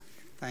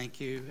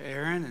Thank you,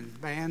 Aaron and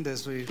band,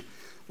 as we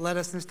led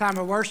us in this time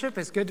of worship.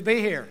 It's good to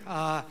be here.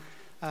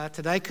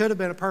 Today could have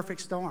been a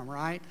perfect storm,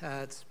 right?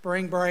 It's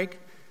spring break.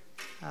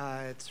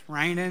 It's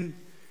raining.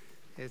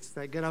 It's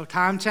that good old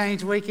time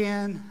change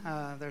weekend.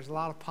 There's a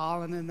lot of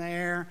pollen in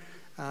there.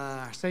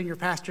 Our senior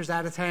pastor's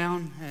out of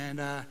town,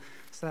 and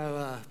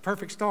so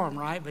perfect storm,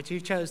 right? But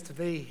you chose to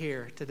be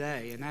here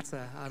today, and that's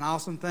an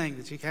awesome thing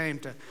that you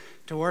came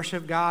to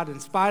worship God in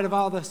spite of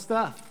all the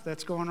stuff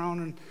that's going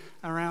on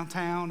around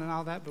town and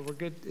all that. But we're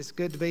good. It's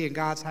good to be in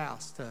God's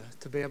house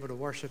to be able to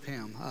worship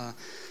Him.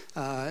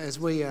 As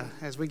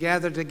we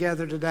gather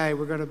together today,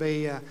 we're going to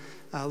be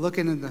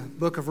looking in the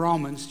book of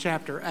Romans,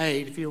 chapter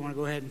 8. If you want to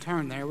go ahead and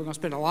turn there, we're going to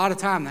spend a lot of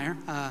time there.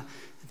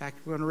 In fact,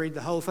 we're going to read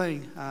the whole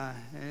thing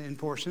in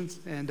portions.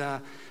 And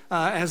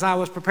as I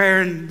was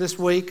preparing this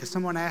week,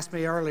 someone asked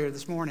me earlier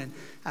this morning,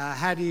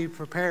 how do you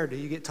prepare? Do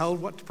you get told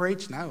what to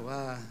preach?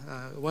 No.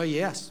 Well,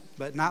 yes,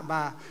 but not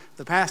by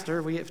the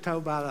pastor. We get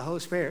told by the Holy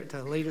Spirit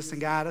to lead us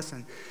and guide us.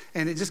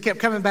 And it just kept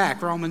coming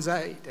back, Romans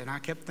 8. And I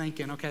kept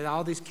thinking, okay,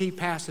 all these key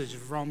passages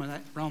of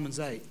Romans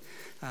 8.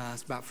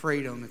 It's about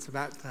freedom. It's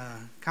about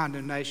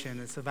condemnation.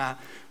 It's about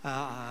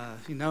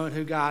knowing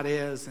who God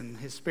is and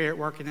His Spirit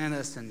working in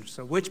us. And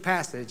so which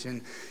passage?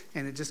 And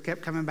it just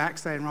kept coming back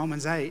saying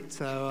Romans 8.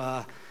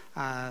 So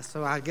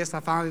I guess I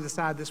finally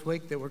decided this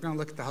week that we're going to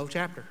look at the whole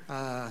chapter,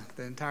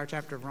 the entire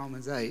chapter of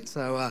Romans 8.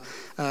 So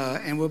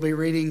and we'll be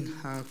reading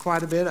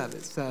quite a bit of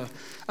it. So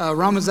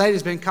Romans 8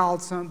 has been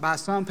called by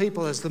some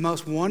people as the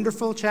most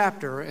wonderful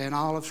chapter in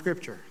all of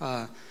Scripture.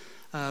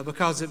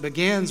 Because it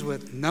begins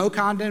with no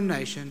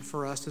condemnation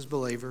for us as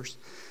believers.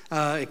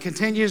 It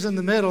continues in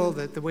the middle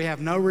that we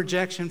have no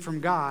rejection from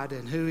God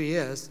and who He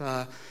is.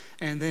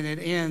 And then it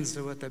ends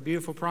with the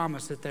beautiful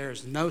promise that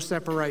there's no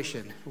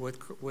separation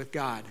with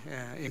God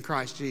in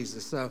Christ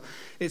Jesus. So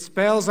it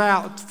spells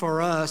out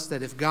for us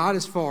that if God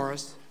is for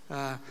us,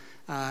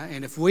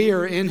 and if we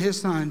are in His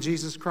Son,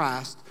 Jesus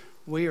Christ,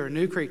 we are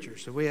new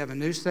creatures. So we have a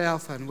new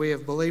self, and we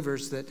have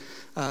believers that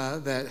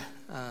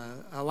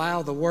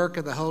allow the work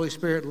of the Holy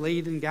Spirit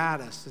lead and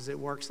guide us as it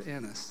works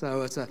in us.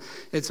 So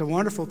it's a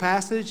wonderful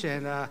passage,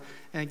 and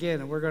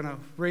again, we're going to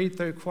read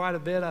through quite a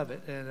bit of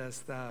it, and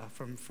it's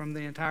from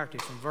the entirety,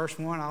 from verse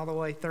 1 all the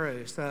way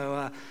through.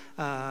 So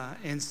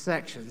in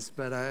sections,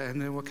 but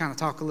and then we'll kind of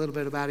talk a little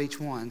bit about each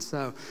one.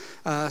 So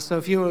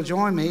if you will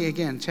join me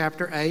again,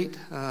 chapter 8.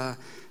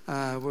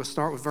 We'll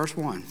start with verse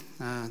 1.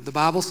 The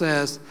Bible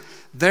says,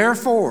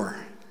 "Therefore,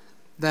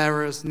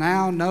 there is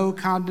now no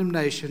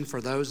condemnation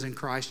for those in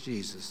Christ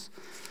Jesus,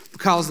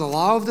 because the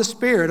law of the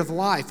Spirit of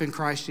life in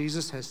Christ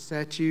Jesus has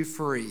set you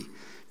free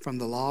from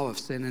the law of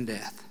sin and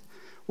death.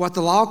 What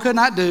the law could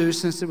not do,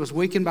 since it was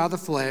weakened by the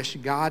flesh,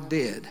 God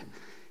did.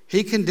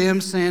 He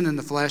condemned sin in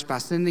the flesh by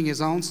sending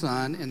His own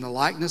Son in the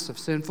likeness of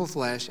sinful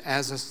flesh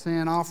as a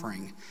sin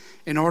offering,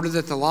 in order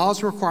that the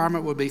law's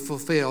requirement would be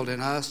fulfilled in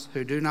us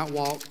who do not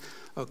walk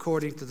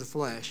according to the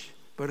flesh,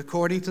 but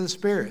according to the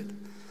Spirit.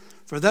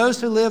 For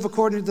those who live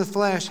according to the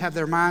flesh have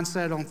their mind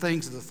set on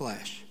things of the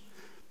flesh,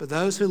 but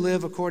those who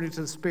live according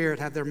to the Spirit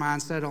have their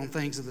mind set on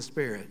things of the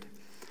Spirit.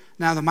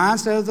 Now the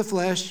mindset of the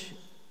flesh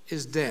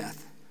is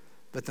death,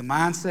 but the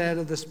mindset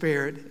of the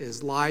Spirit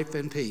is life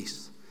and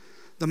peace.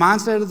 The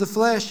mindset of the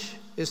flesh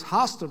is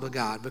hostile to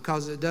God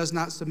because it does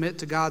not submit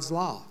to God's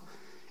law.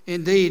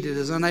 Indeed, it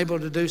is unable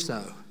to do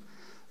so.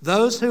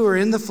 Those who are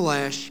in the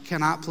flesh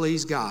cannot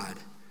please God.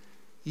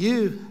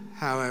 You,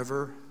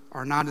 however,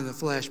 are not in the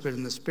flesh but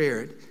in the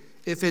Spirit,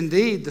 if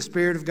indeed the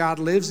Spirit of God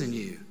lives in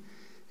you.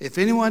 If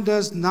anyone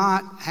does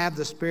not have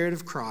the Spirit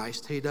of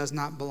Christ, he does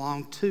not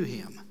belong to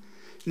Him.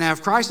 Now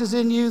if Christ is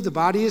in you, the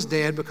body is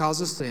dead because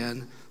of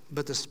sin,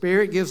 but the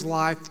Spirit gives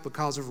life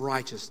because of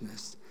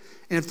righteousness.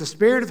 And if the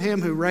Spirit of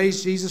Him who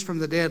raised Jesus from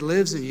the dead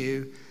lives in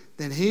you,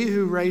 then He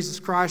who raises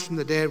Christ from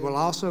the dead will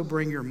also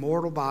bring your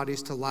mortal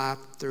bodies to life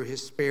through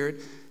His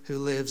Spirit who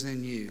lives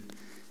in you."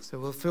 So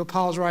we'll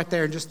pause right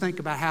there and just think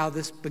about how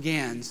this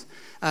begins.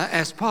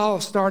 As Paul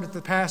started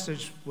the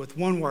passage with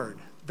one word,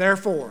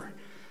 therefore.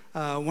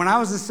 When I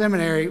was in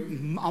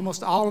seminary,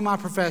 almost all of my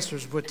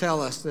professors would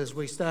tell us as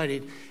we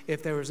studied,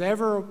 if there was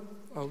ever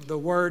the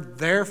word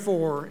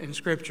therefore in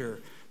Scripture,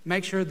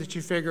 make sure that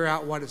you figure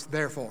out what it's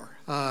there for.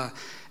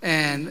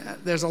 And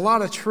there's a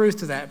lot of truth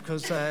to that,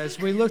 because as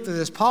we looked at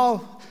this,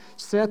 Paul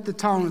set the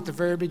tone at the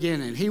very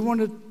beginning. He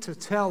wanted to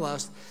tell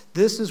us,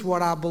 this is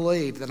what I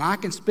believe, that I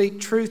can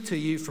speak truth to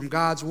you from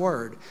God's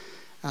Word.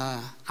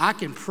 I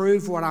can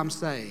prove what I'm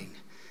saying.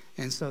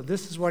 And so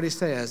this is what he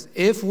says.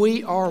 If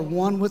we are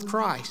one with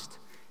Christ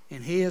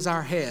and He is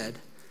our head,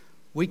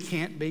 we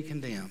can't be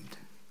condemned.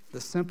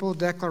 The simple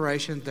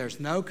declaration,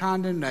 there's no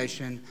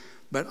condemnation,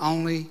 but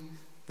only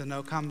the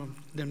no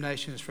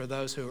condemnation is for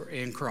those who are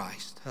in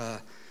Christ.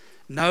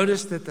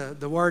 Notice that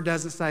the word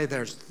doesn't say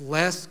there's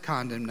less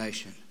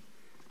condemnation.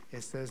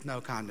 It says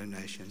no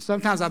condemnation.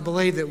 Sometimes I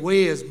believe that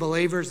we as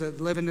believers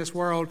that live in this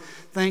world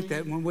think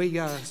that when we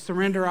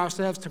surrender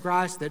ourselves to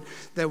Christ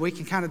that we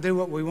can kind of do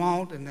what we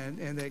want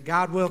and that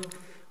God will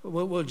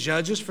will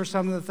judge us for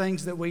some of the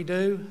things that we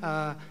do,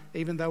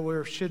 even though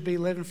we should be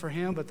living for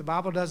Him. But the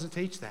Bible doesn't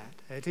teach that.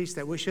 It teaches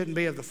that we shouldn't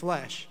be of the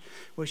flesh.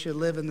 We should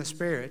live in the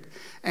Spirit.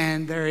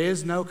 And there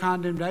is no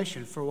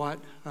condemnation for what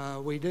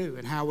we do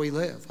and how we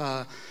live,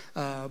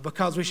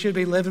 because we should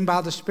be living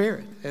by the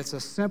Spirit. It's a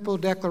simple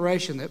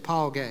declaration that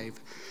Paul gave.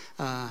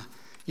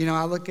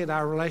 I look at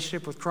our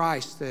relationship with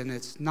Christ, and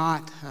it's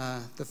not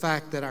the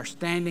fact that our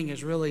standing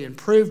is really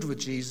improved with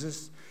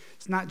Jesus.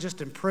 It's not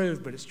just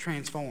improved, but it's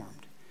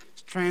transformed.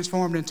 It's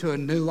transformed into a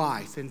new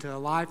life, into a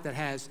life that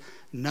has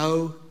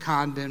no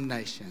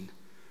condemnation.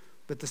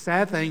 But the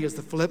sad thing is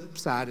the flip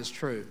side is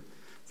true.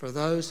 For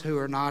those who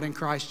are not in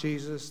Christ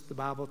Jesus, the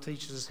Bible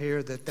teaches us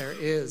here that there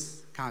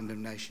is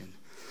condemnation.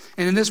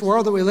 And in this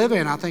world that we live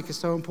in, I think it's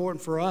so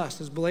important for us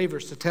as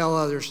believers to tell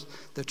others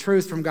the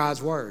truth from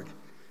God's Word.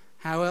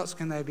 How else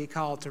can they be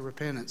called to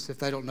repentance if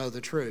they don't know the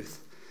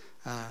truth?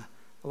 A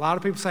lot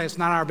of people say it's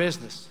not our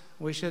business.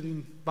 We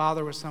shouldn't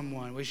bother with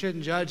someone. We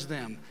shouldn't judge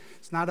them.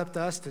 It's not up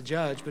to us to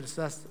judge, but it's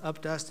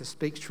up to us to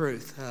speak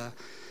truth.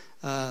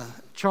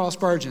 Charles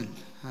Spurgeon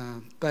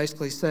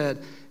basically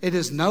said, "It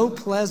is no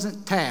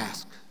pleasant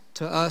task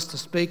to us to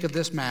speak of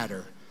this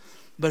matter.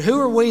 But who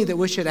are we that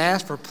we should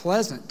ask for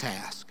pleasant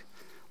task?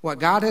 What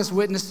God has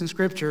witnessed in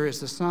Scripture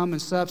is the sum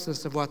and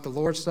substance of what the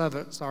Lord's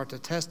servants are to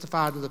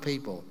testify to the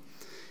people.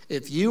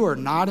 If you are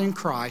not in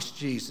Christ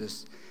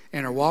Jesus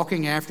and are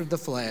walking after the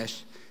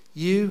flesh,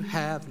 you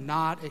have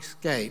not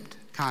escaped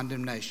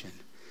condemnation."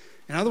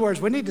 In other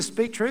words, we need to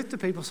speak truth to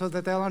people so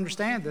that they'll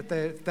understand that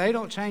if they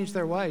don't change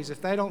their ways,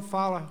 if they don't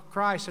follow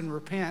Christ and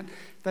repent,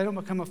 if they don't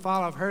become a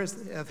follower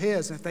of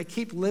His, and if they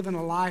keep living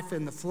a life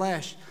in the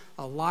flesh,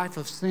 a life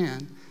of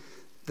sin,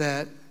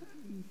 that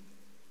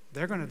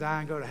they're going to die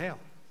and go to hell.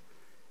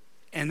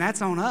 And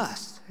that's on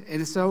us.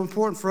 And it's so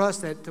important for us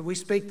that we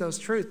speak those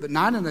truths, but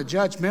not in a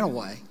judgmental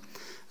way,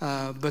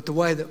 but the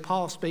way that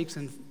Paul speaks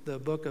in the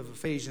book of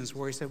Ephesians,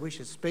 where he said we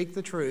should speak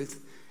the truth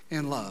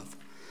in love.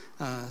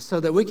 So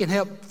that we can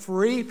help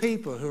free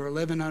people who are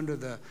living under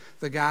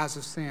the guise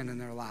of sin in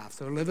their lives.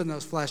 So living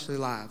those fleshly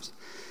lives.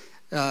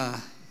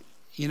 A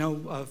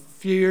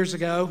few years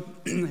ago,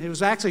 it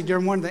was actually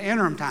during one of the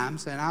interim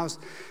times, and I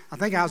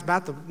think I was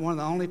about one of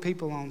the only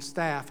people on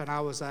staff, and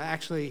I was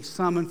actually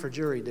summoned for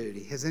jury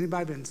duty. Has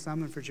anybody been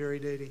summoned for jury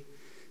duty?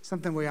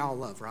 Something we all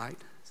love, right?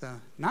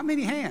 So not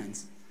many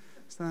hands.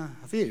 So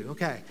a few,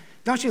 okay.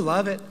 Don't you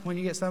love it when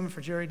you get summoned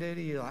for jury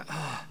duty? You're like,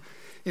 oh.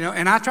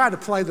 And I tried to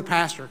play the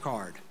pastor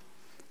card.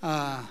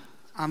 I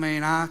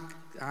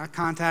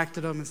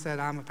contacted them and said,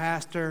 I'm a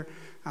pastor.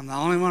 I'm the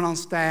only one on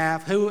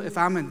staff. If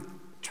I'm in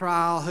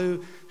trial,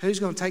 who's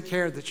going to take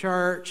care of the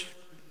church?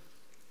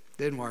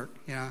 Didn't work,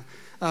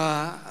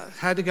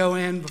 Had to go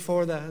in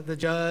before the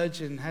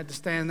judge and had to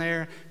stand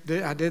there.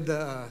 I did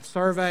the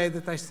survey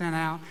that they sent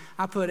out.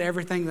 I put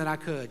everything that I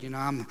could.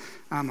 I'm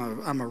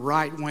a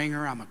right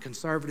winger. I'm a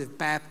conservative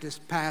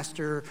Baptist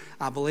pastor.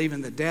 I believe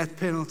in the death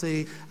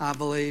penalty. I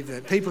believe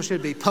that people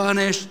should be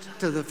punished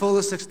to the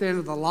fullest extent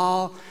of the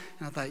law.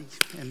 And I thought,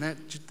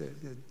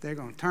 they're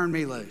going to turn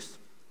me loose.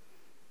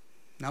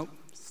 Nope,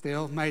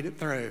 still made it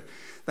through.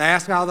 They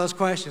asked all those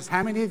questions.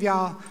 How many of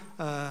y'all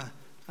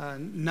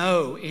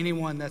know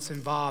anyone that's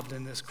involved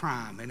in this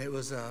crime? And it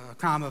was a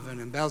crime of an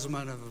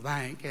embezzlement of a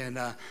bank. And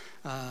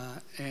I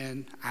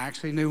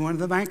actually knew one of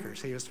the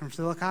bankers. He was from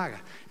Sylacauga.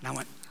 And I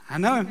went, I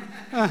know him.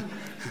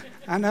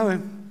 I know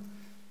him.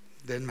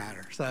 Didn't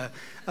matter. So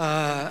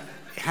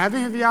how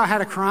many of y'all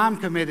had a crime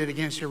committed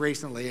against you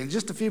recently? And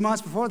just a few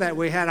months before that,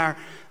 we had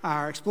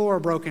our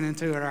Explorer broken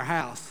into at our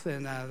house.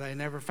 And they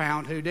never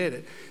found who did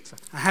it. So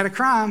I had a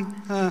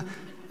crime.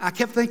 I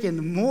kept thinking,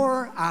 the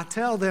more I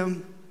tell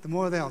them, the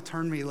more they'll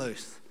turn me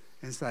loose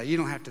and say, you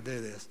don't have to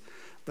do this.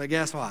 But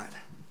guess what?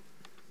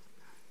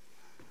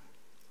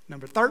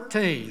 Number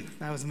 13,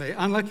 that was me,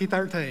 unlucky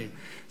 13.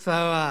 So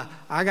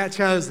I got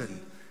chosen.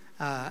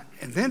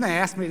 And then they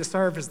asked me to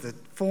serve as the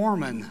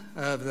foreman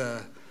of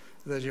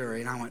the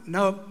jury. And I went,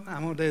 nope,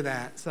 I won't do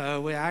that.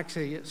 So we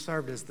actually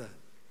served as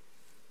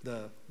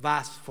the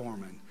vice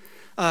foreman.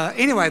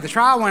 Anyway, the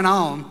trial went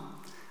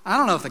on. I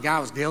don't know if the guy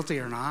was guilty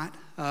or not.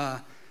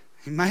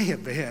 He may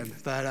have been,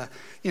 but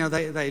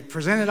they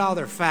presented all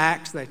their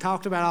facts. They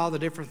talked about all the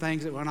different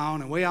things that went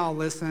on, and we all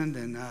listened.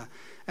 And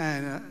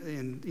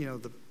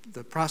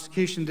the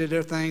prosecution did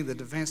their thing, the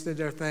defense did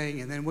their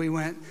thing, and then we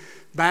went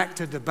back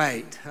to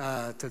debate,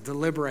 to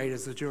deliberate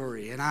as a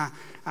jury. And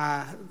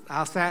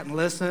I sat and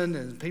listened,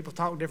 and people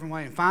talked a different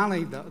way. And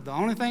finally, the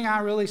only thing I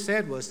really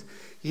said was,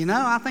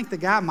 I think the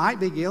guy might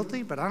be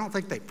guilty, but I don't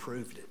think they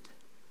proved it.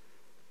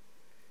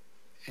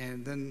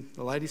 And then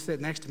the lady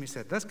sitting next to me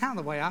said, that's kind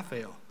of the way I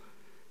feel.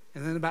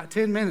 And then about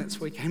 10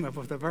 minutes, we came up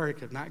with a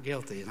verdict of not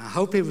guilty. And I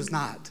hope he was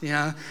not,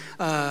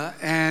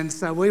 And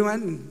so we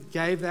went and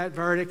gave that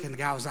verdict, and the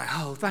guy was like,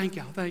 oh, thank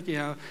you.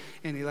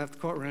 And he left the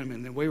courtroom,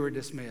 and then we were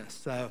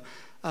dismissed. So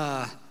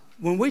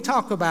when we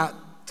talk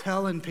about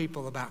telling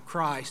people about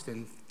Christ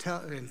and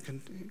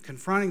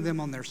confronting them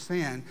on their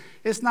sin,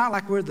 it's not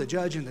like we're the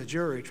judge and the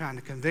jury trying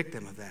to convict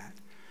them of that.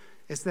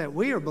 It's that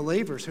we are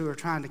believers who are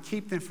trying to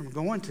keep them from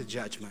going to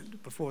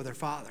judgment before their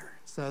Father.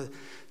 So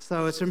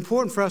it's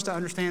important for us to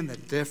understand the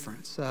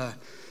difference.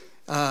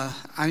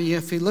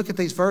 If you look at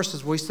these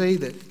verses, we see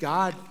that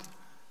God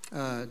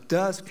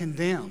does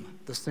condemn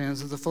the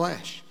sins of the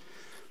flesh.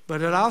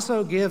 But it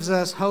also gives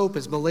us hope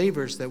as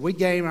believers that we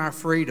gain our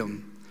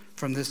freedom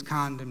from this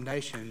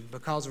condemnation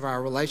because of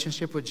our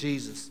relationship with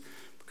Jesus.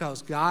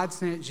 Because God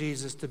sent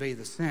Jesus to be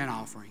the sin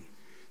offering,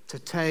 to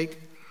take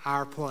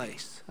our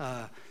place,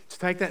 to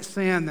take that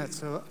sin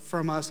that's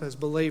from us as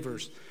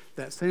believers,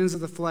 that sins of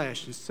the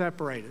flesh, and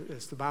separate it,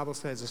 as the Bible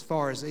says, as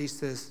far as the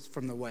east is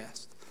from the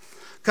west.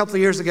 A couple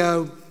of years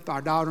ago,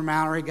 our daughter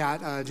Mallory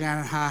got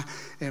Janet and I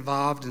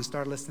involved and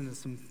started listening to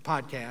some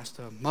podcasts,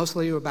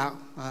 mostly about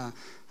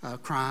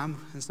crime.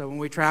 And so when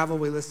we travel,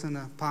 we listen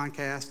to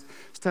podcasts.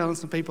 I was telling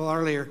some people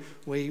earlier,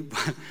 we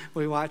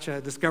watch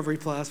Discovery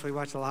Plus. We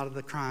watch a lot of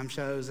the crime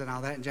shows and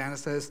all that. And Janet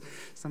says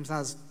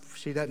sometimes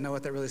she doesn't know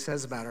what that really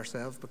says about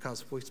ourselves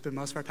because we spend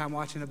most of our time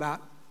watching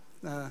about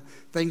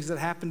things that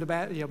happen to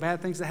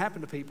bad things that happen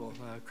to people,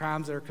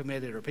 crimes that are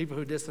committed, or people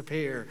who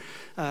disappear,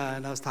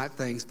 and those type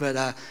things.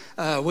 But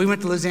we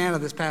went to Louisiana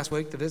this past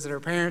week to visit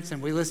our parents,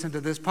 and we listened to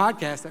this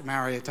podcast that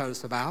Mario told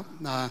us about,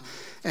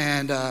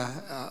 and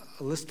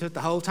listened to it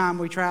the whole time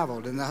we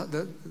traveled. And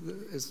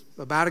it's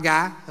about a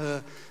guy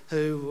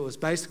who was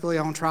basically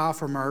on trial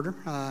for murder,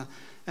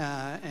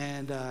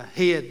 and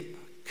he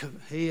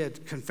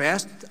had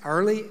confessed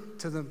early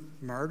to the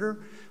murder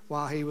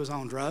while he was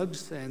on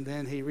drugs, and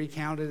then he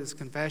recounted his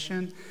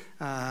confession,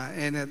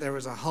 and there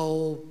was a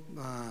whole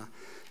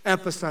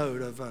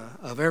episode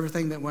of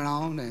everything that went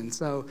on, and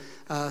so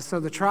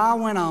the trial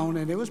went on,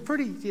 and it was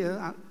pretty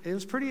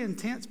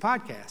intense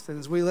podcast. And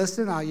as we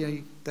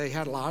listened, they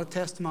had a lot of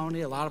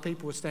testimony. A lot of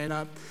people would stand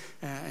up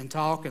and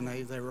talk, and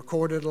they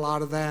recorded a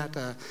lot of that.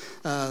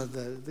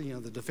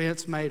 The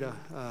defense made a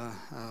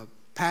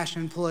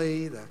passion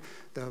plea.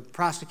 The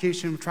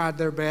prosecution tried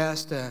their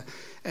best,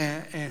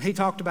 and he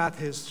talked about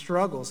his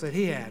struggles that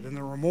he had and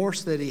the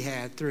remorse that he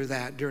had through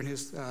that during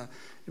his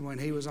when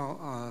he was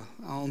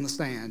on the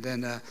stand.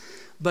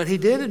 But he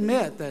did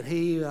admit that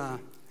he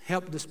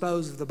helped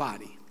dispose of the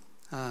body,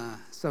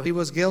 so he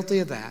was guilty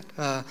of that.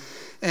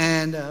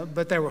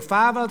 But there were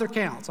 5 other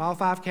counts. All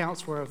 5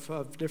 counts were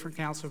of different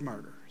counts of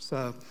murder.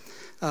 So.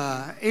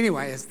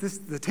 Anyway,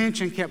 the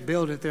tension kept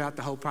building throughout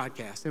the whole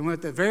podcast. And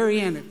at the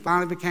very end, it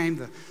finally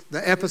became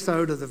the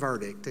episode of the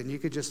verdict. And you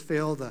could just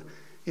feel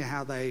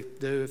how they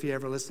do, if you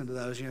ever listen to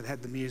those, they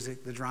had the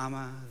music, the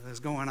drama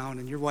that's going on,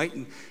 and you're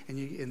waiting,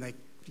 and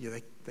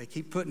they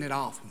keep putting it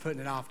off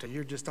till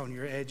you're just on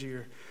your edge of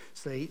your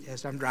seat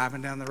as I'm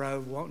driving down the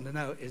road wanting to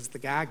know, is the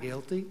guy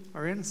guilty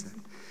or innocent?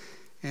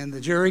 And the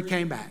jury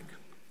came back.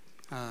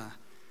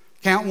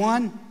 Count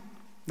 1,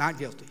 not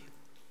guilty.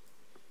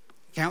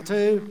 Count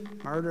 2,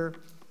 murder,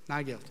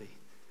 not guilty.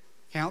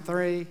 Count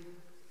 3,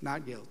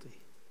 not guilty.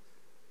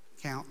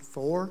 Count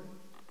 4,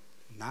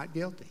 not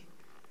guilty.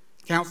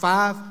 Count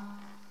 5,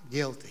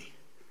 guilty.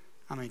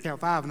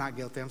 Count 5, not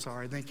guilty, I'm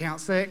sorry. Then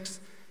count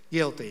 6,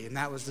 guilty, and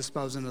that was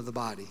disposing of the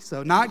body.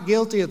 So not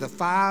guilty of the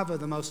 5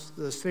 of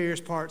the serious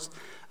parts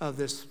of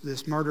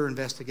this murder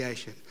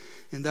investigation.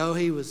 And though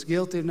he was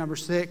guilty of number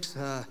 6,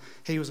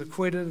 he was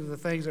acquitted of the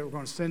things that were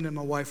going to send him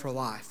away for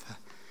life.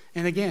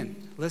 And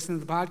again, listen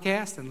to the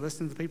podcast and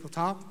listen to the people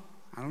talk.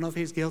 I don't know if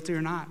he's guilty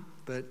or not,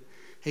 but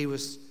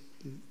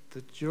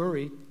the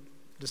jury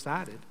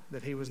decided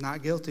that he was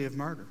not guilty of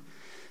murder.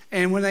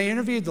 And when they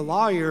interviewed the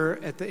lawyer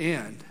at the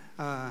end,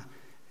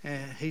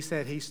 he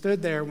said he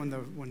stood there when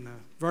the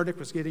verdict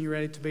was getting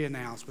ready to be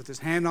announced with his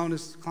hand on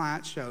his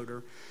client's shoulder.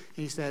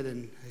 And he said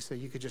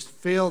you could just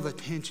feel the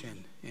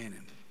tension in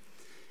him.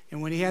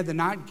 And when he had the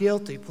not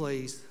guilty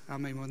pleas,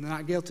 when the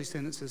not guilty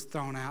sentence is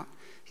thrown out,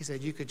 he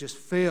said you could just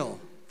feel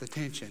the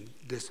tension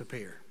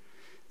disappear,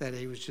 that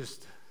he was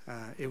just,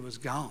 it was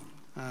gone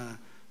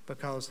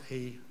because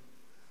he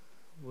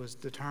was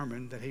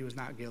determined that he was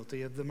not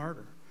guilty of the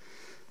murder.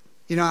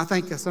 I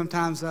think that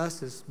sometimes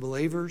us as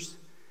believers,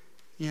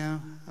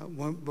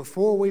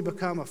 before we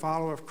become a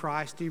follower of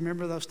Christ, do you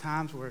remember those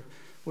times where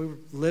we were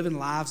living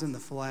lives in the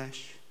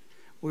flesh?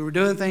 We were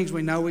doing things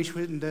we know we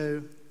shouldn't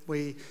do.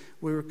 We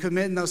were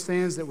committing those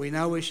sins that we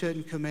know we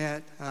shouldn't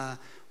commit.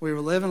 We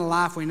were living a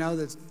life we know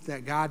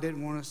that God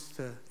didn't want us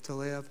to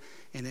live,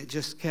 and it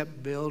just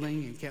kept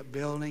building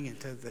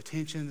until the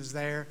tension is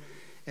there.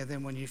 And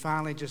then when you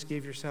finally just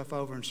give yourself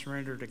over and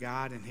surrender to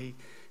God, and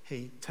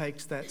He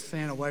takes that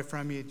sin away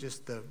from you,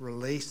 just the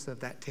release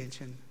of that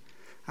tension.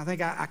 I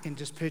think I can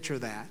just picture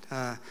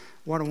that.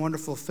 What a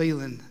wonderful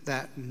feeling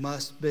that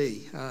must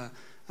be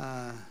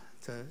to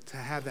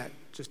have that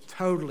just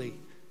totally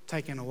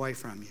taken away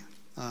from you.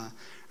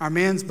 Our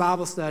men's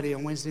Bible study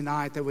on Wednesday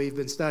night that we've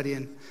been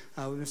studying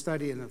a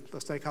study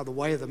called The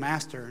Way of the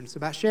Master, and it's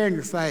about sharing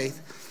your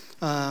faith.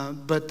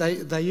 But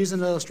they use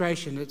an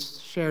illustration that's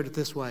shared it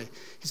this way.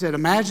 He said,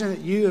 imagine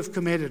that you have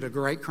committed a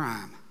great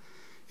crime,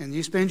 and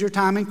you spend your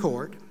time in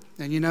court,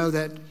 and you know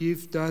that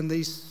you've done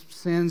these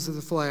sins of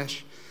the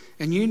flesh,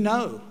 and you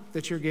know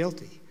that you're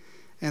guilty.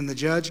 and the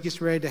judge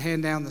gets ready to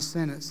hand down the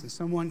sentence, and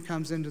someone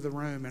comes into the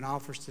room and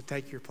offers to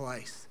take your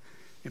place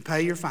and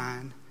pay your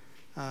fine,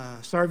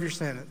 serve your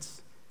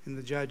sentence, and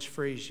the judge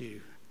frees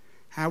you,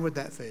 how would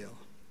that feel?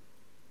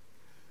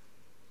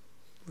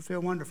 It would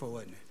feel wonderful,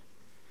 wouldn't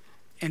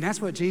it? And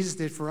that's what Jesus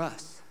did for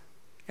us.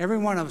 Every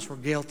one of us were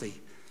guilty.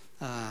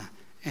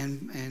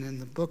 And in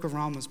the book of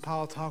Romans,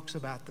 Paul talks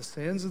about the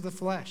sins of the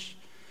flesh.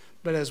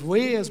 But as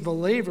we as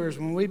believers,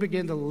 when we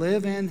begin to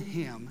live in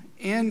Him,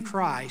 in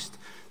Christ,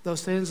 those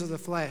sins of the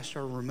flesh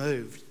are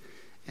removed.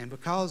 And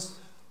because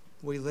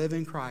we live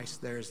in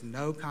Christ, there is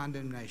no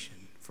condemnation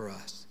for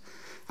us.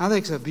 I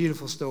think it's a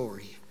beautiful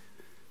story.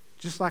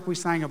 Just like we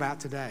sang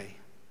about today.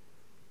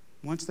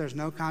 Once there's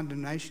no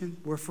condemnation,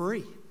 we're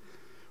free.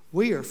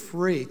 We are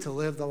free to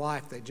live the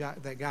life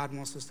that God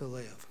wants us to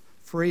live.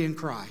 Free in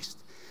Christ.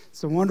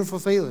 It's a wonderful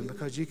feeling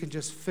because you can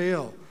just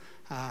feel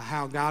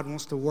how God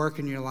wants to work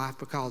in your life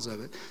because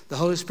of it. The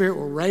Holy Spirit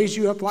will raise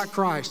you up like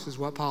Christ, is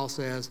what Paul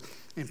says,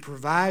 and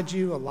provide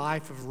you a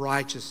life of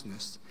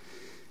righteousness.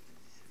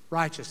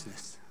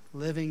 Righteousness,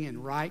 living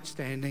in right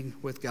standing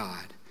with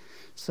God.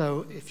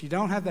 So if you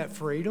don't have that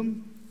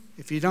freedom,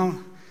 if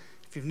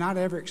you've not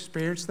ever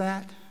experienced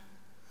that,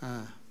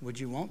 would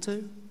you want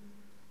to?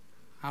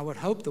 I would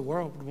hope the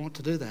world would want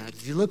to do that.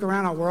 If you look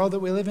around our world that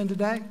we live in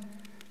today,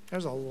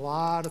 there's a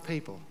lot of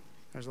people.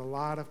 There's a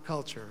lot of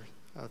culture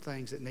of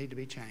things that need to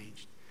be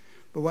changed.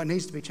 But what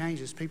needs to be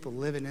changed is people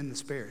living in the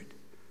Spirit,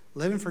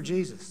 living for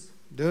Jesus,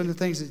 doing the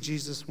things that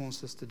Jesus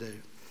wants us to do.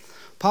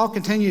 Paul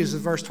continues in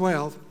verse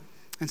 12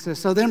 and says,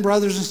 "So then,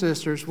 brothers and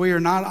sisters, we are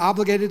not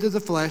obligated to the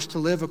flesh to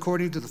live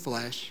according to the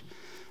flesh,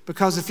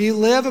 because if you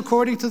live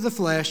according to the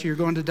flesh, you're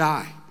going to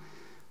die.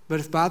 But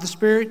if by the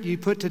Spirit you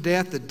put to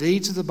death the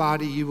deeds of the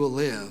body, you will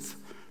live.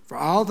 For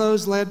all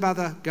those led by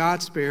the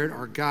God Spirit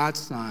are God's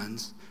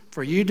sons.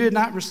 For you did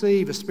not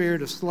receive a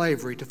spirit of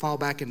slavery to fall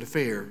back into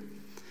fear.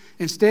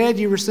 Instead,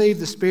 you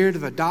received the spirit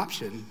of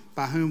adoption,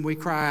 by whom we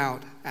cry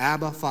out,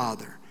 'Abba,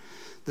 Father.'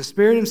 The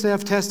Spirit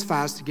Himself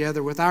testifies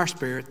together with our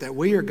spirit that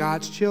we are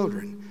God's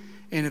children,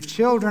 and if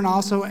children,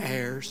 also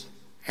heirs,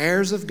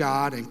 heirs of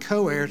God and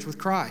co-heirs with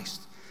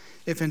Christ,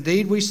 if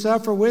indeed we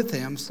suffer with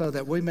Him, so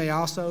that we may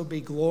also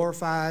be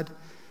glorified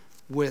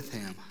with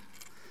Him."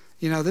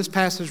 You know, this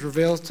passage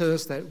reveals to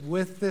us that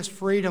with this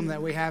freedom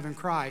that we have in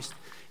Christ,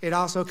 it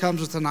also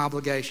comes with an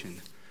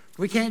obligation.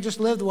 We can't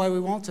just live the way we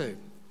want to.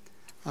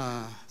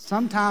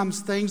 Sometimes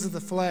things of the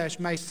flesh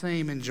may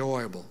seem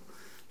enjoyable.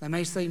 They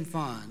may seem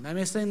fun. They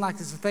may seem like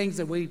it's the things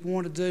that we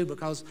want to do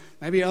because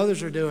maybe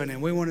others are doing it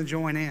and we want to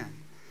join in.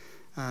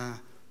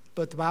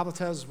 But the Bible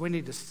tells us we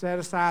need to set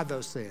aside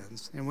those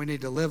sins and we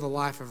need to live a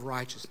life of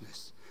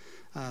righteousness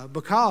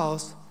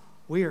because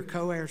we are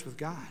co-heirs with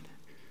God.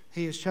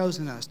 He has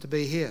chosen us to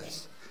be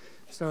His.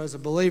 So as a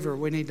believer,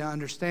 we need to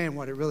understand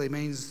what it really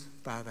means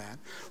by that.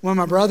 When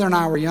my brother and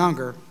I were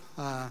younger,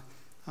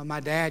 my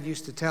dad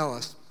used to tell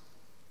us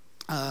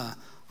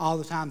all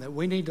the time that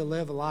we need to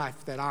live a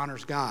life that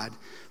honors God.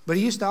 But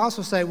he used to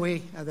also say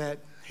that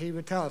he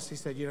would tell us, he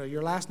said,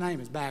 your last name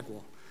is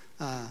Bagwell.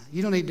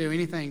 You don't need to do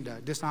anything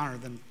to dishonor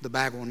the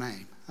Bagwell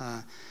name.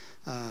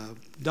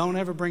 Don't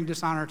ever bring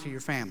dishonor to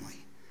your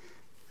family.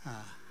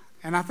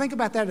 And I think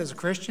about that as a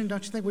Christian.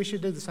 Don't you think we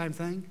should do the same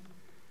thing?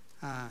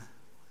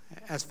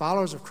 As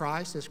followers of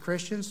Christ, as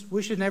Christians,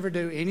 we should never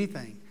do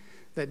anything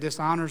that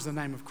dishonors the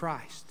name of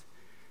Christ.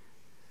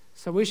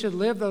 So we should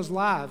live those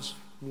lives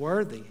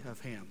worthy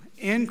of Him,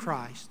 in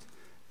Christ,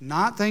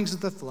 not things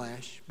of the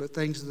flesh, but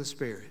things of the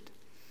Spirit.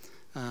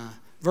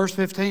 Verse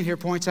 15 here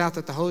points out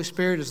that the Holy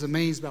Spirit is the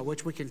means by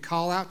which we can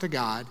call out to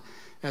God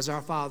as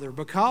our Father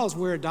because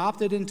we're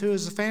adopted into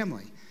His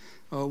family.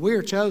 We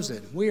are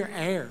chosen. We are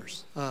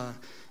heirs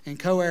and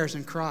co-heirs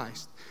in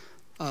Christ.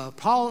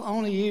 Paul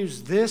only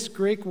used this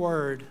Greek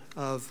word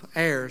of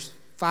heirs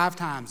 5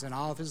 times in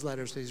all of his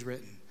letters he's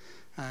written.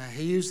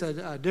 He used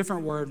a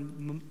different word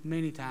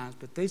many times,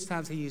 but these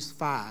times he used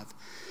 5.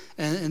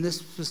 And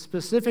this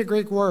specific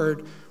Greek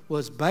word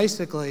was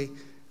basically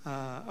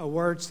a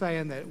word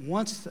saying that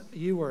once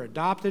you were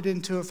adopted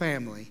into a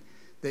family,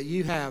 that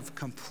you have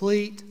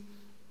complete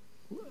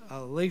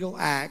legal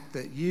act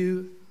that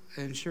you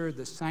ensure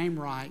the same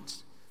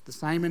rights, the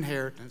same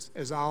inheritance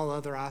as all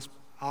other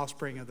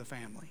offspring of the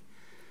family.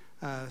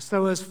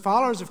 So as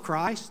followers of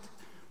Christ,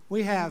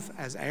 we have,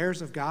 as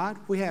heirs of God,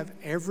 we have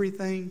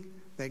everything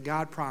that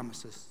God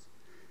promises,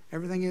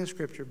 everything in the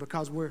Scripture,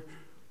 because we're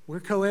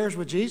co-heirs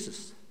with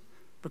Jesus,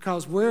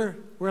 because we're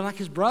like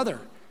His brother,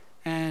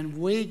 and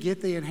we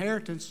get the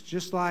inheritance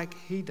just like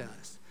He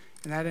does.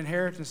 And that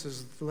inheritance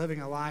is living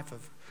a life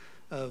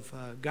of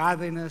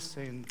godliness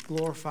and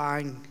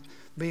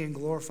being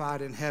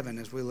glorified in heaven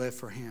as we live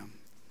for Him.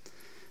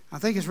 I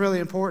think it's really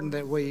important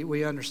that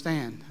we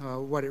understand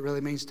what it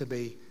really means to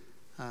be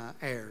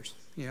heirs.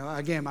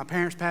 Again, my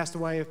parents passed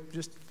away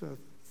just a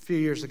few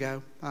years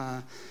ago.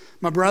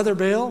 My brother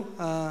Bill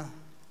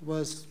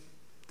was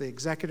the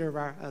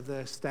executor of the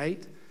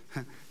estate,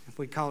 if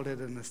we called it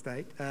an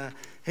estate.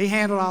 He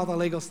handled all the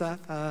legal stuff.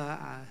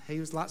 He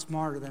was a lot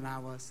smarter than I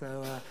was,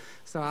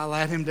 so I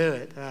let him do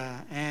it.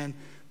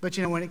 But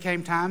when it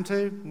came time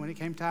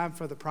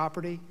for the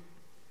property,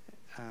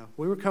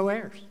 we were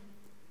co-heirs.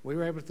 We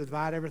were able to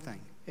divide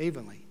everything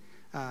evenly.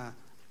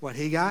 What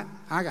he got,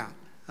 I got.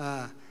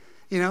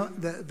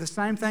 The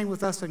same thing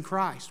with us in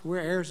Christ. We're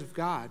heirs of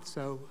God.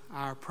 So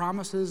our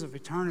promises of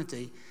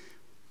eternity,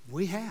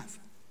 we have.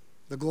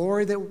 The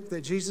glory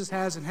that Jesus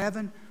has in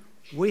heaven,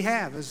 we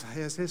have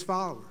as his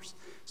followers.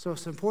 So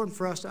it's important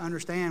for us to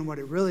understand what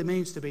it really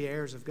means to be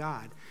heirs of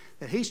God,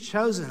 that he's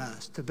chosen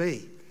us to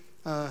be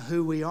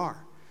who we are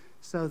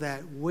so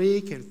that we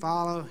can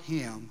follow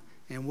him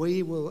and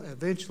we will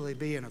eventually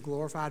be in a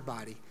glorified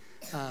body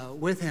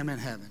with him in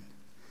heaven.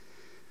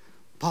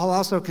 Paul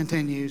also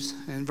continues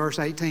in verse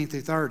 18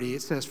 through 30.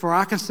 It says, "For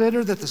I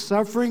consider that the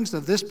sufferings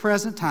of this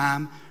present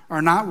time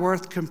are not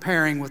worth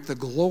comparing with the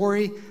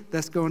glory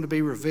that's going to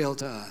be revealed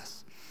to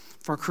us.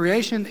 For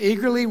creation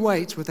eagerly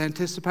waits with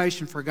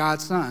anticipation for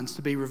God's sons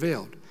to be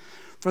revealed.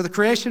 For the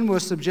creation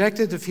was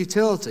subjected to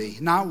futility,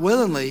 not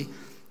willingly,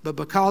 but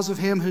because of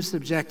him who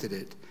subjected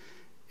it,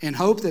 in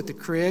hope that the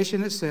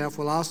creation itself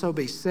will also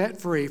be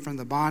set free from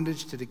the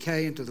bondage to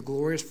decay into the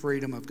glorious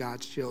freedom of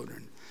God's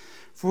children.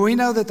 For we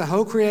know that the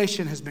whole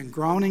creation has been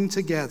groaning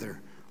together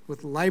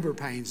with labor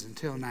pains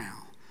until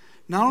now.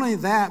 Not only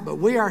that, but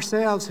we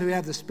ourselves who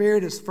have the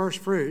Spirit as first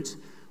fruits,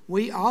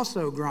 we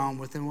also groan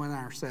within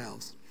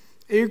ourselves,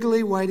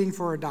 eagerly waiting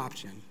for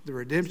adoption, the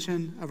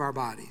redemption of our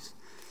bodies.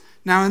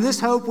 Now in this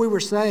hope we were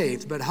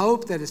saved, but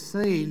hope that is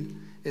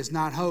seen is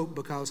not hope,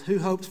 because who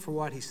hopes for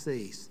what he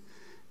sees?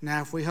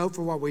 Now if we hope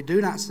for what we do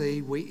not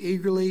see, we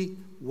eagerly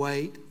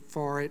wait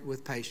for it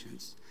with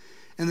patience.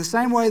 In the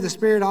same way, the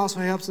Spirit also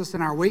helps us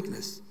in our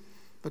weakness,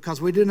 because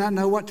we do not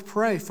know what to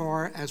pray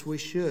for as we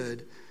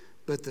should,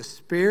 but the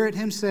Spirit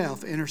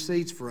himself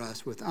intercedes for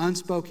us with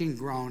unspoken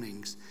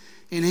groanings.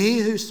 And he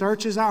who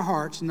searches our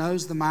hearts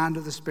knows the mind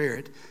of the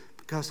Spirit,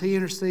 because he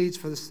intercedes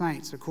for the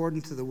saints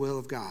according to the will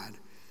of God.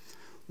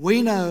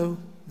 We know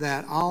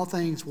that all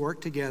things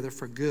work together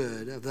for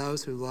good of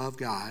those who love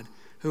God,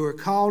 who are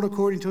called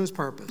according to his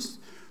purpose.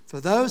 For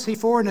those he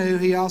foreknew,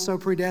 he also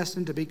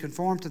predestined to be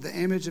conformed to the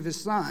image of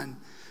his Son,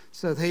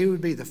 so that he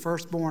would be the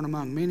firstborn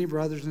among many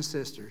brothers and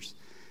sisters.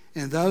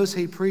 And those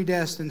he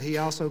predestined, he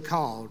also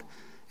called.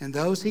 And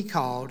those he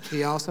called,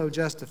 he also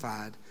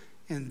justified.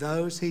 And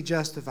those he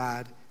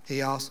justified,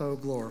 he also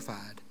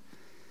glorified."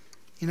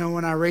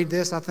 When I read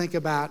this, I think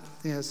about,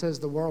 it says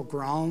the world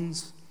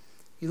groans.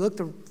 You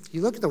look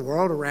at the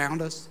world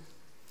around us.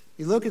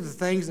 You look at the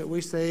things that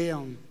we see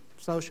on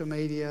social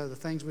media, the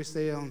things we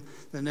see on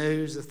the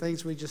news, the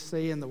things we just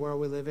see in the world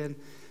we live in.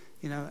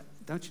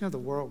 Don't you know the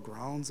world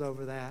groans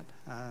over that?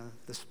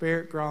 The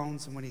Spirit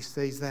groans when he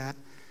sees that.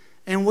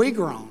 And we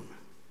groan.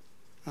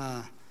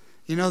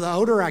 The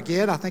older I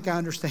get, I think I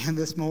understand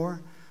this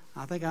more.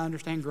 I think I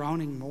understand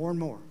groaning more and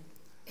more.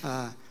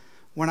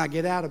 When I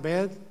get out of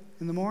bed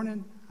in the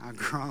morning, I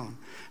groan.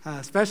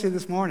 Especially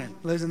this morning,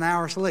 losing an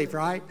hour of sleep,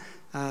 right?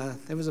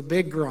 It was a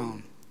big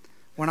groan.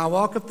 When I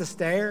walk up the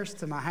stairs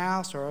to my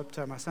house or up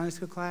to my Sunday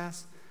school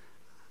class,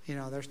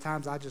 there's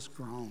times I just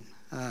groan.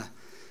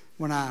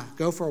 When I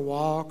go for a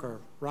walk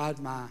or ride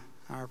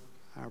our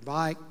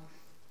bike,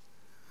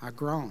 I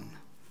groan.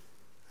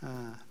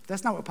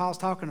 That's not what Paul's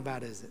talking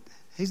about, is it?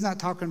 He's not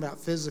talking about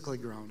physically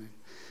groaning.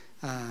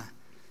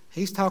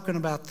 He's talking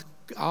about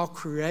all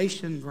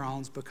creation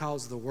groans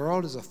because the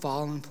world is a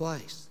fallen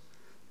place,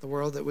 the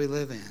world that we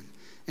live in.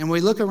 And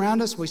we look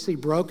around us, we see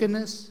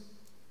brokenness,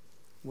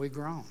 we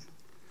groan.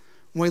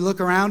 When we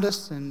look around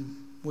us and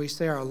we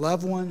see our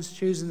loved ones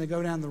choosing to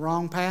go down the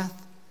wrong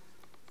path,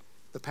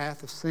 the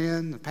path of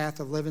sin, the path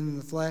of living in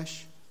the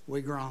flesh,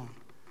 we groan.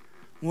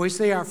 When we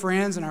see our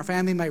friends and our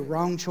family make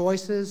wrong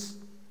choices,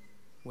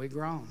 we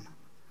groan.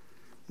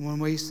 When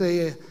we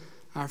see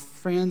our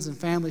friends and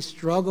family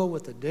struggle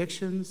with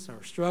addictions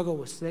or struggle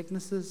with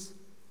sicknesses,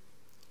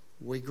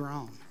 we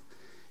groan.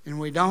 And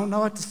we don't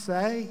know what to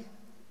say,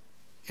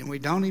 and we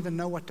don't even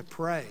know what to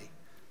pray.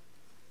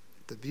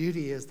 The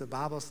beauty is the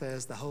Bible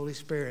says the Holy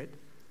Spirit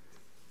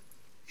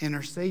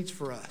intercedes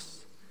for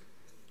us.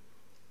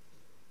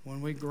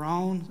 When we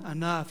groan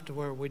enough to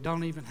where we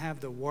don't even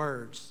have the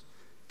words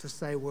to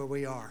say where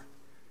we are,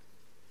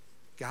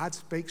 God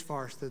speaks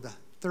for us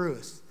through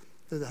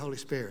the Holy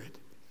Spirit.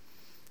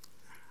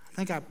 I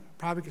think I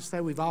probably could say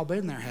we've all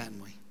been there,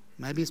 hadn't we?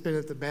 Maybe it's been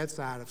at the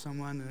bedside of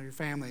someone in your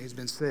family who's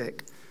been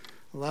sick,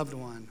 a loved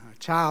one, a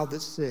child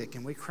that's sick,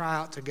 and we cry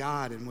out to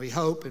God and we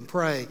hope and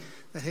pray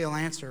that he'll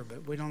answer,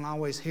 but we don't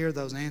always hear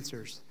those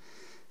answers.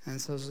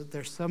 And so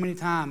there's so many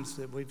times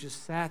that we've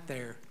just sat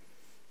there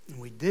and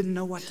we didn't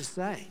know what to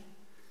say,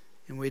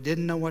 and we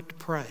didn't know what to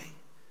pray,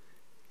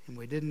 and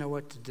we didn't know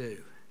what to do.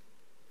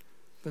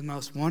 The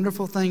most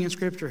wonderful thing in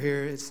Scripture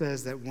here, it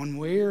says that when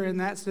we're in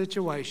that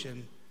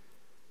situation,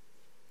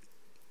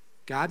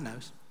 God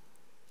knows,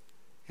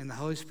 and the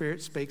Holy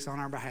Spirit speaks on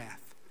our behalf.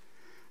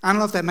 I don't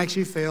know if that makes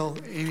you feel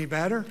any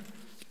better,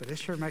 but it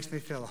sure makes me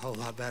feel a whole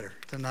lot better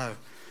to know.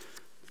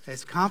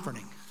 It's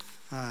comforting.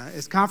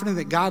 It's comforting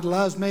that God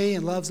loves me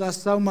and loves us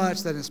so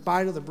much that in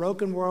spite of the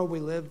broken world we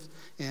live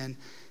in,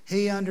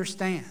 he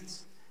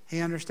understands. He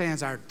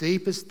understands our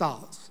deepest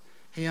thoughts.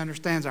 He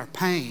understands our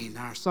pain,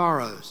 our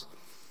sorrows.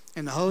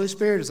 And the Holy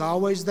Spirit is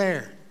always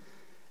there,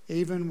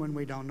 even when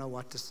we don't know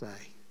what to say.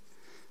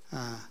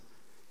 And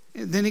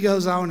then he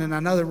goes on, and I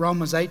know that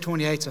Romans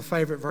 8:28 is a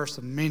favorite verse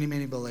of many,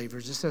 many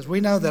believers. It says, we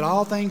know that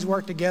all things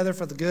work together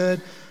for the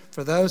good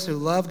for those who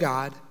love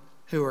God,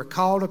 who are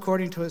called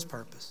according to his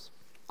purpose.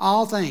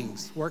 All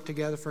things work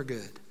together for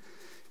good.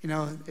 You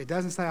know, it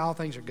doesn't say all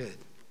things are good.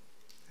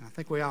 I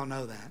think we all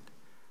know that.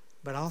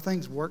 But all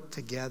things work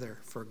together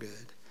for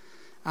good.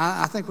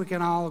 I think we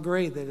can all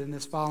agree that in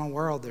this fallen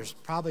world, there's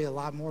probably a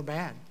lot more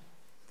bad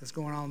that's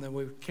going on than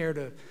we care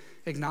to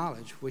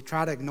acknowledge. We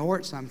try to ignore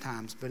it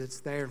sometimes, but it's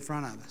there in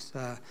front of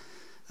us.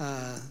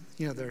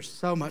 You know, there's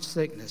so much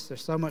sickness.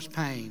 There's so much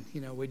pain.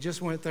 You know, we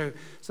just went through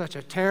such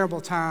a terrible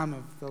time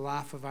of the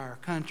life of our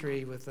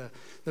country with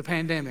the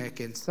pandemic,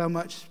 and so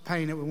much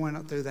pain that we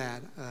went through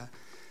that.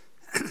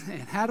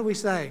 And how do we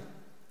say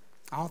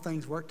all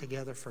things work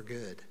together for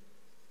good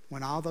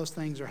when all those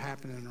things are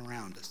happening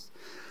around us?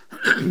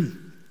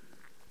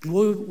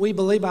 We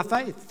believe by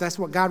faith. That's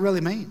what God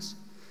really means.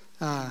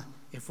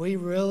 If we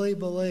really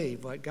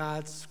believe what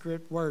God's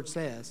word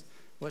says,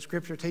 what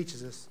Scripture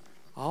teaches us,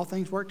 all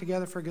things work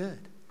together for good.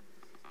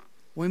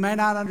 We may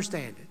not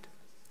understand it,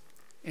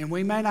 and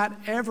we may not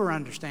ever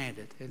understand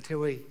it until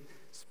we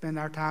spend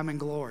our time in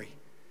glory.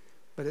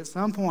 But at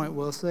some point,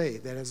 we'll see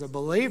that as a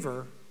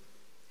believer,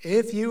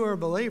 if you are a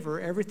believer,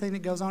 everything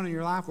that goes on in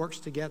your life works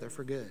together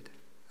for good.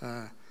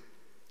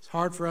 It's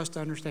hard for us to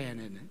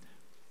understand, isn't it?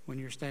 When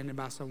you're standing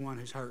by someone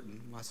who's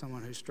hurting, by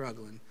someone who's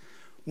struggling.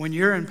 When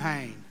you're in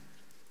pain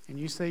and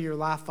you see your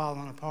life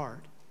falling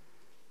apart.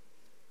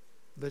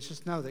 But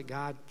just know that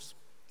God's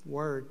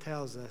word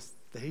tells us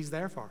that he's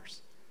there for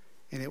us.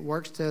 And it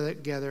works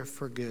together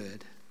for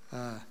good.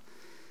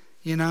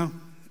 You know,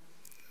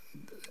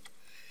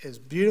 as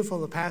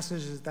beautiful the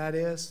passage as that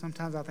is,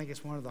 sometimes I think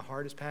it's one of the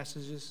hardest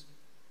passages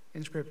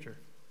in Scripture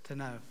to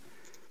know.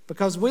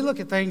 Because we look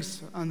at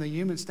things on the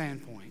human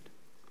standpoint.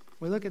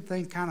 We look at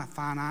things kind of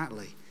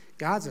finitely.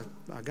 God's a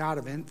God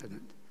of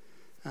infinite.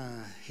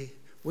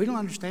 We don't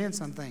understand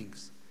some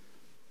things.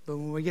 But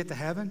when we get to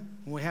heaven,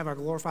 when we have our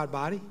glorified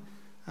body,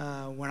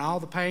 when all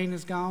the pain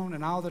is gone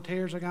and all the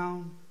tears are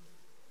gone,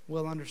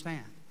 we'll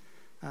understand.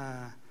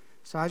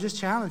 So I just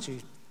challenge you,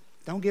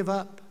 don't give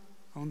up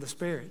on the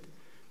Spirit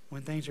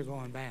when things are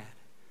going bad.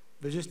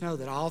 But just know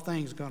that all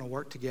things are going to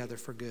work together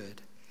for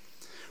good.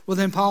 Well,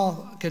 then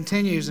Paul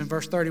continues in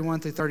verse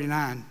 31 through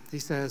 39. He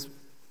says,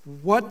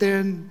 what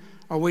then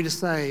are we to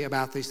say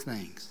about these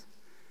things?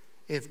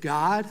 If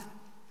God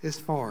is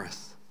for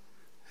us,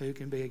 who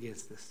can be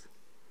against us?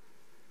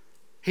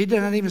 He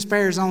did not even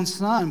spare his own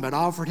son, but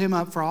offered him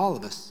up for all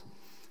of us.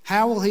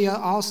 How will he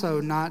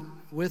also not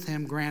with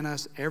him grant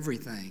us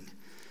everything?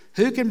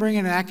 Who can bring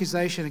an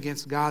accusation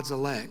against God's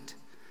elect?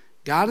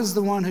 God is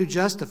the one who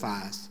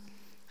justifies.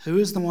 Who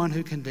is the one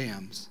who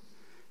condemns?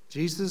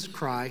 Jesus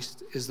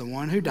Christ is the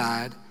one who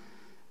died,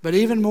 but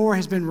even more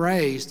has been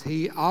raised.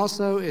 He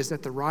also is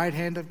at the right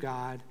hand of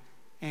God,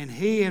 and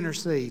he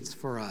intercedes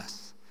for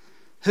us.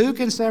 Who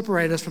can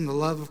separate us from the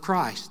love of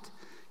Christ?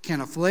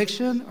 Can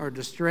affliction or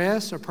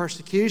distress or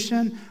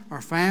persecution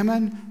or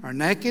famine or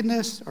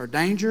nakedness or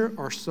danger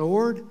or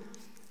sword?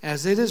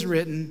 As it is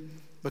written,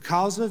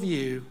 because of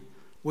you,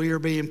 we are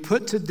being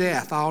put to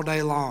death all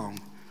day long.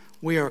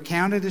 We are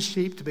counted as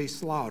sheep to be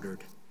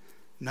slaughtered.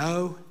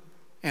 No,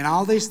 in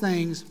all these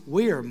things,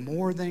 we are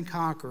more than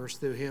conquerors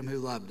through him who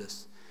loved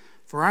us.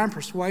 For I am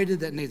persuaded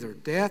that neither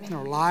death,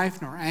 nor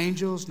life, nor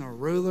angels, nor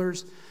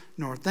rulers,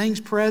 nor things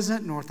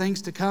present, nor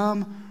things to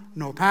come,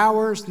 nor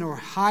powers, nor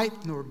height,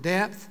 nor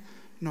depth,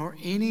 nor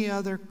any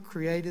other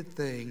created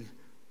thing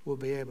will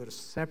be able to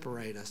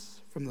separate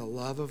us from the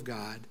love of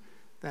God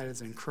that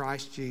is in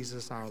Christ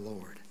Jesus our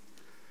Lord.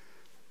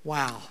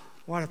 Wow,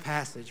 what a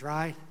passage,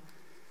 right?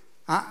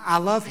 I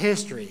love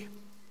history.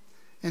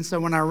 And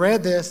so when I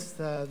read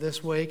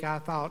this week, I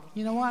thought,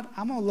 you know what?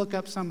 I'm going to look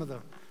up some of the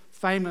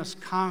famous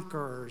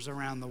conquerors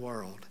around the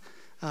world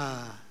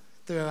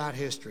throughout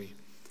history.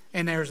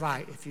 And there's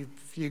like,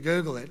 if you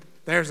Google it,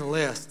 there's a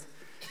list.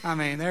 I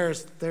mean,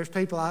 there's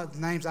people,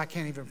 names I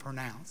can't even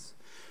pronounce.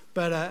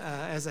 But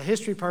as a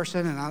history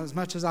person, and as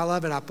much as I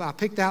love it, I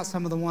picked out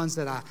some of the ones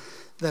that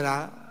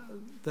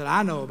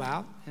I know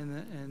about,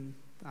 and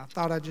I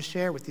thought I'd just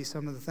share with you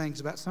some of the things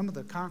about some of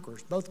the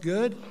conquerors, both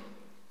good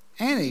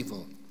and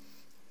evil,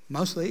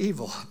 mostly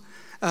evil.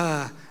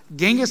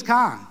 Genghis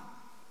Khan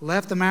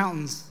left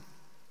mountains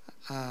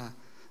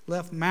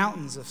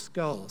of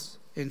skulls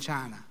in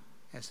China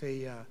as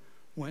he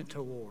went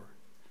to war.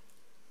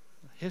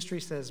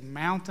 History says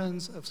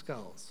mountains of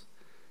skulls.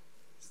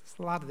 It's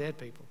a lot of dead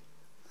people.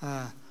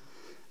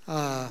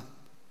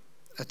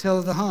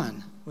 Attila the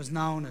Hun was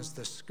known as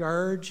the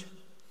scourge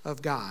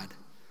of God.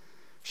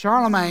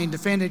 Charlemagne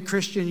defended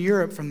Christian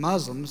Europe from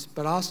Muslims,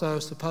 but also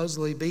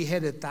supposedly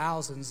beheaded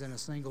thousands in a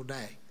single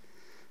day.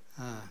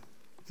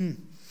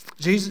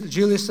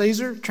 Julius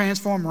Caesar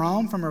transformed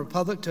Rome from a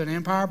republic to an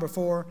empire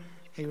before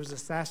he was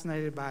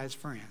assassinated by his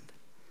friend.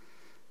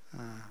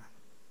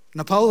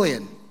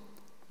 Napoleon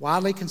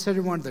widely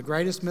considered one of the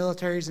greatest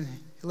military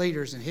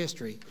leaders in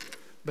history,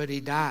 but he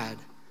died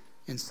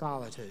in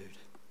solitude.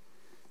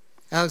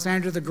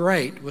 Alexander the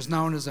Great was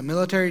known as a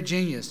military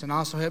genius and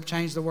also helped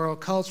change the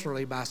world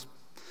culturally by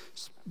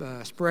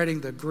spreading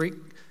the Greek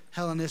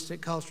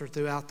Hellenistic culture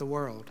throughout the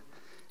world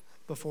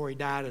before he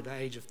died at the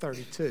age of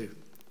 32.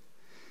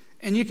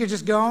 And you could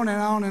just go on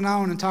and on and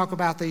on and talk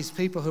about these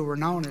people who were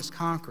known as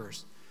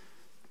conquerors.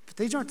 But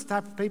these aren't the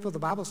type of people the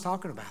Bible's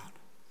talking about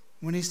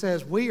when he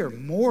says we are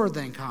more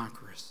than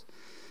conquerors.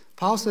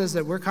 Paul says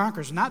that we're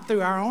conquerors not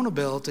through our own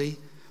ability,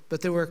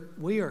 but that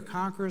we are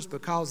conquerors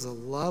because the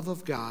love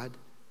of God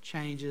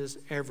changes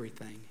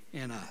everything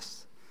in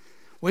us.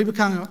 We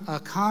become a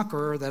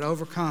conqueror that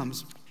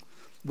overcomes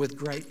with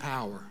great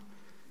power,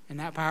 and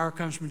that power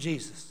comes from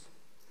Jesus.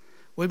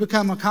 We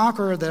become a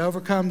conqueror that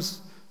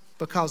overcomes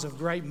because of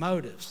great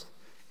motives,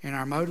 and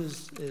our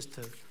motives is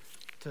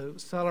to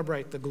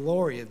celebrate the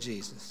glory of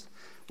Jesus.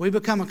 We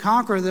become a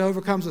conqueror that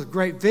overcomes with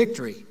great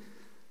victory.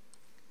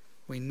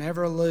 We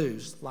never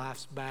lose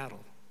life's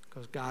battle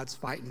because God's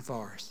fighting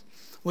for us.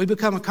 We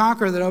become a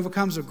conqueror that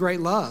overcomes with great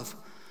love,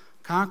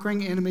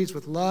 conquering enemies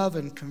with love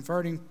and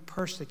converting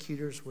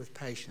persecutors with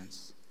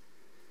patience.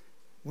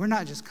 We're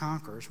not just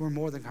conquerors, we're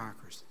more than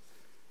conquerors.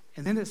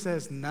 And then it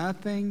says,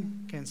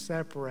 nothing can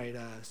separate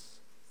us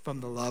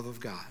from the love of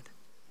God.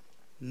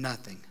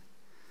 Nothing.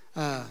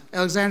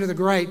 Alexander the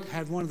Great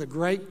had one of the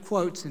great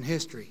quotes in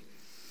history.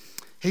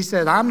 He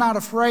said, I'm not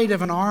afraid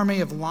of an army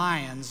of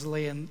lions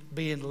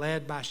being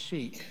led by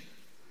sheep.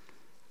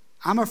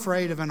 I'm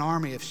afraid of an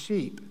army of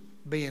sheep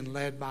being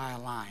led by a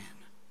lion.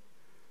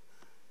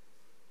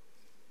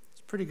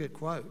 It's a pretty good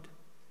quote.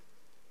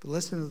 But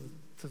listen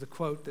to the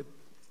quote that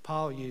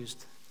Paul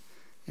used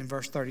in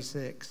verse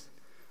 36.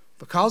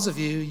 Because of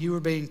you, you are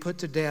being put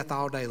to death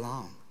all day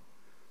long.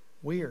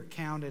 We are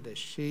counted as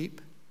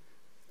sheep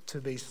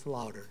to be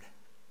slaughtered.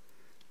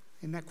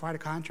 Isn't that quite a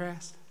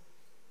contrast?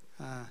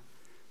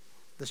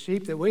 The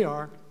sheep that we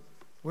are,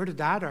 we're to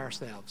die to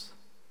ourselves.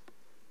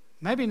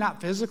 Maybe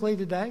not physically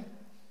today,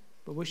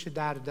 but we should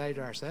die today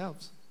to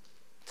ourselves.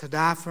 To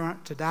die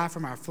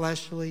from our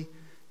fleshly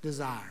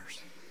desires.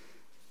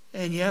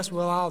 And yes,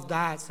 we'll all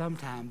die at some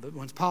time, but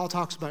when Paul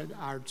talks about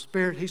our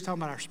spirit, he's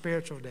talking about our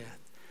spiritual death.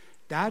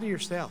 Die to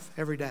yourself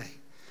every day.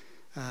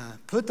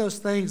 Put those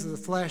things of the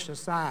flesh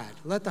aside.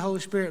 Let the Holy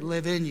Spirit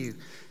live in you.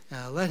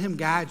 Let Him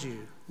guide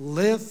you.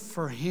 Live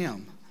for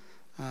Him.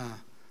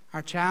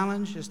 Our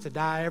challenge is to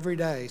die every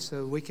day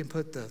so we can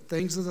put the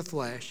things of the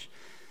flesh,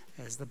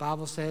 as the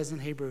Bible says in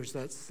Hebrews,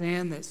 that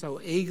sin that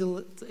so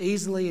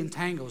easily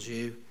entangles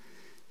you,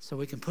 so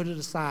we can put it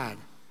aside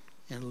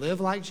and live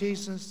like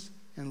Jesus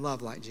and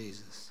love like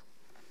Jesus.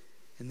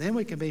 And then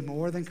we can be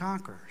more than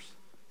conquerors.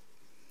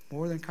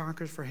 More than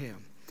conquerors for Him.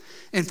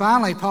 And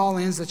finally, Paul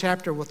ends the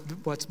chapter with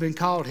what's been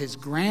called his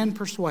grand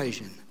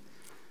persuasion.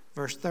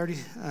 Verse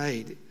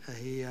 38,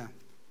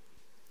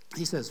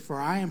 he says, For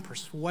I am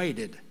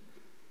persuaded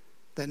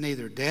that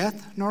neither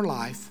death nor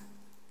life,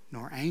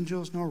 nor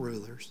angels nor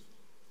rulers,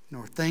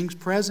 nor things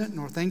present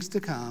nor things to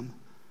come,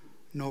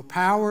 nor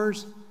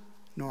powers,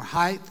 nor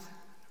height,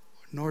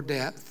 nor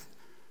depth,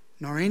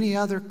 nor any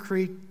other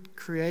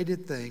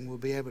created thing will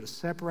be able to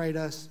separate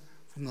us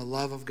from the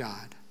love of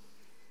God.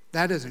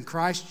 That is in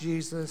Christ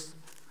Jesus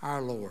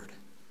our Lord.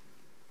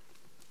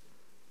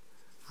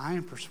 I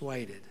am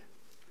persuaded.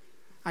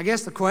 I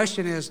guess the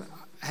question is,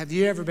 have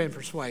you ever been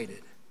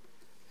persuaded?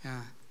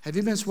 Have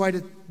you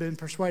been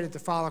persuaded to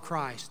follow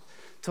Christ,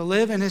 to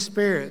live in His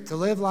Spirit, to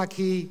live like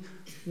He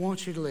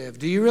wants you to live?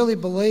 Do you really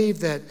believe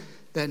that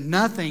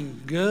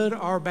nothing, good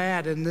or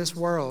bad, in this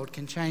world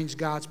can change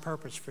God's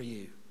purpose for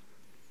you?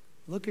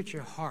 Look at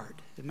your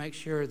heart and make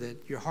sure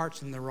that your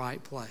heart's in the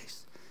right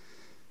place.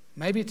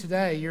 Maybe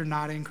today you're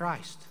not in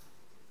Christ.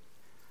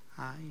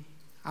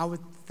 I would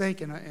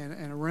think in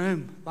a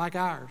room like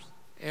ours,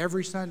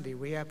 every Sunday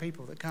we have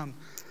people that come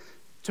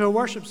to a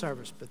worship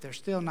service, but they're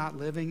still not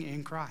living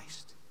in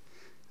Christ.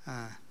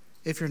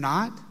 If you're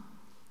not,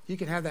 you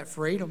can have that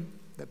freedom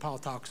that Paul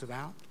talks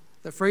about,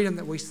 the freedom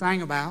that we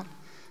sang about.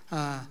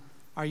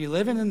 Are you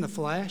living in the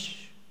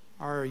flesh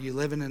or are you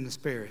living in the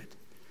Spirit?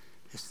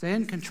 Has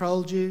sin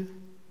controlled you?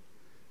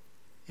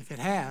 If it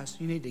has,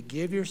 you need to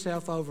give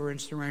yourself over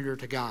and surrender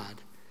to God.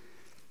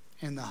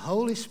 And the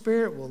Holy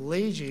Spirit will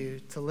lead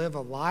you to live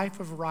a life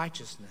of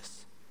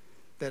righteousness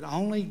that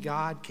only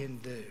God can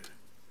do.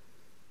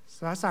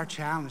 So that's our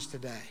challenge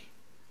today.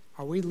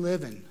 Are we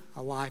living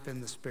a life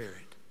in the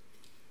Spirit?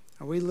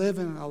 Are we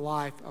living a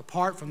life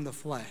apart from the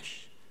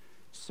flesh,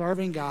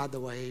 serving God the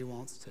way He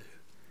wants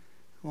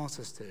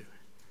us to?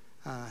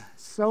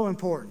 So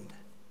important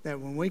that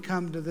when we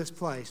come to this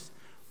place,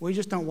 we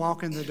just don't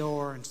walk in the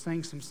door and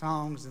sing some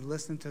songs and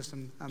listen to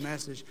a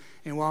message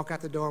and walk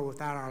out the door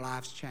without our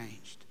lives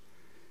changed.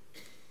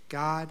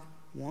 God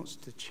wants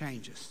to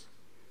change us.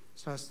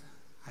 So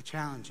I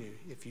challenge you,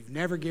 if you've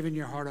never given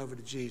your heart over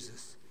to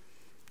Jesus,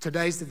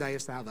 today's the day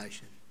of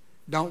salvation.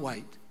 Don't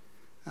wait.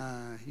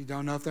 You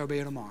don't know if there'll be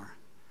a tomorrow.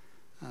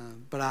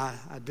 But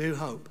I do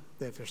hope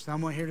that if there's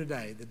someone here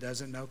today that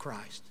doesn't know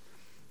Christ,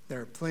 there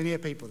are plenty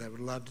of people that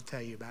would love to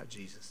tell you about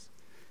Jesus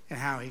and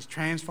how he's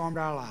transformed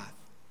our life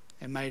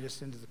and made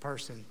us into the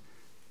person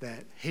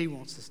that he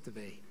wants us to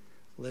be,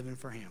 living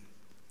for him.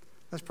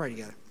 Let's pray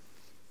together.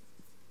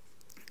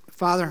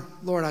 Father,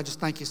 Lord, I just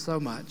thank you so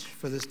much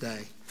for this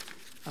day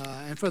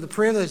and for the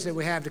privilege that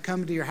we have to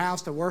come to your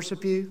house to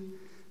worship you,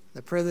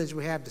 the privilege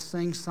we have to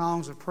sing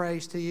songs of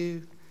praise to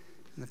you,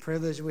 and the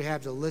privilege we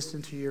have to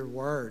listen to your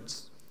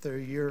words through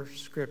your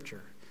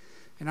scripture.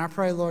 And I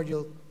pray, Lord,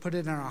 you'll put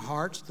it in our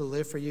hearts to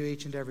live for you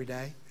each and every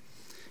day.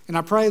 And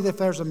I pray that if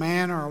there's a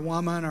man or a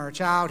woman or a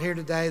child here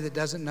today that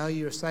doesn't know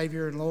you as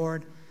Savior and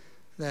Lord,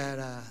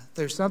 that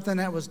there's something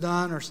that was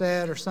done or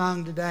said or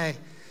sung today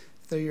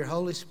through your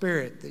Holy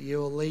Spirit that you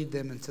will lead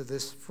them into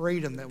this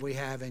freedom that we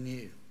have in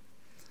you.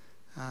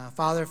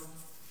 Father,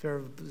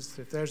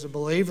 if there's a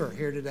believer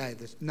here today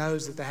that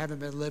knows that they haven't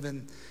been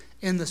living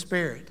in the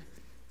Spirit,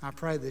 I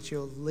pray that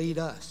you'll lead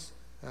us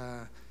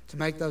to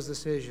make those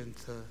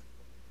decisions,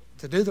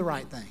 to do the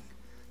right thing,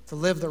 to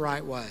live the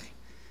right way.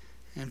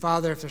 And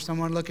Father, if there's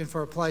someone looking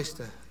for a place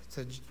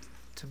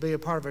to be a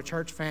part of a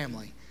church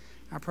family,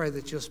 I pray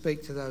that you'll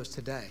speak to those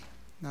today,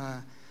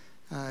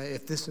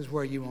 if this is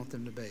where you want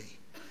them to be.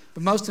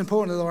 But most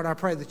importantly, Lord, I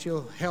pray that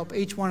you'll help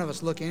each one of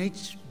us look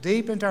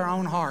deep into our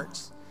own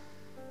hearts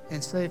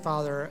and see,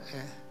 Father,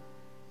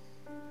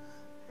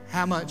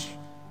 how much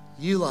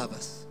you love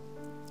us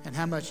and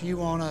how much you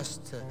want us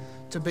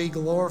to be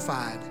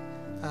glorified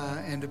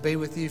and to be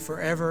with you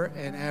forever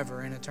and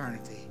ever in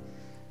eternity.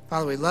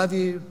 Father, we love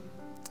you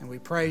and we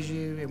praise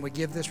you and we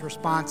give this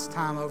response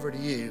time over to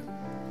you.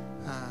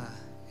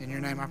 In your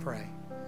name I pray.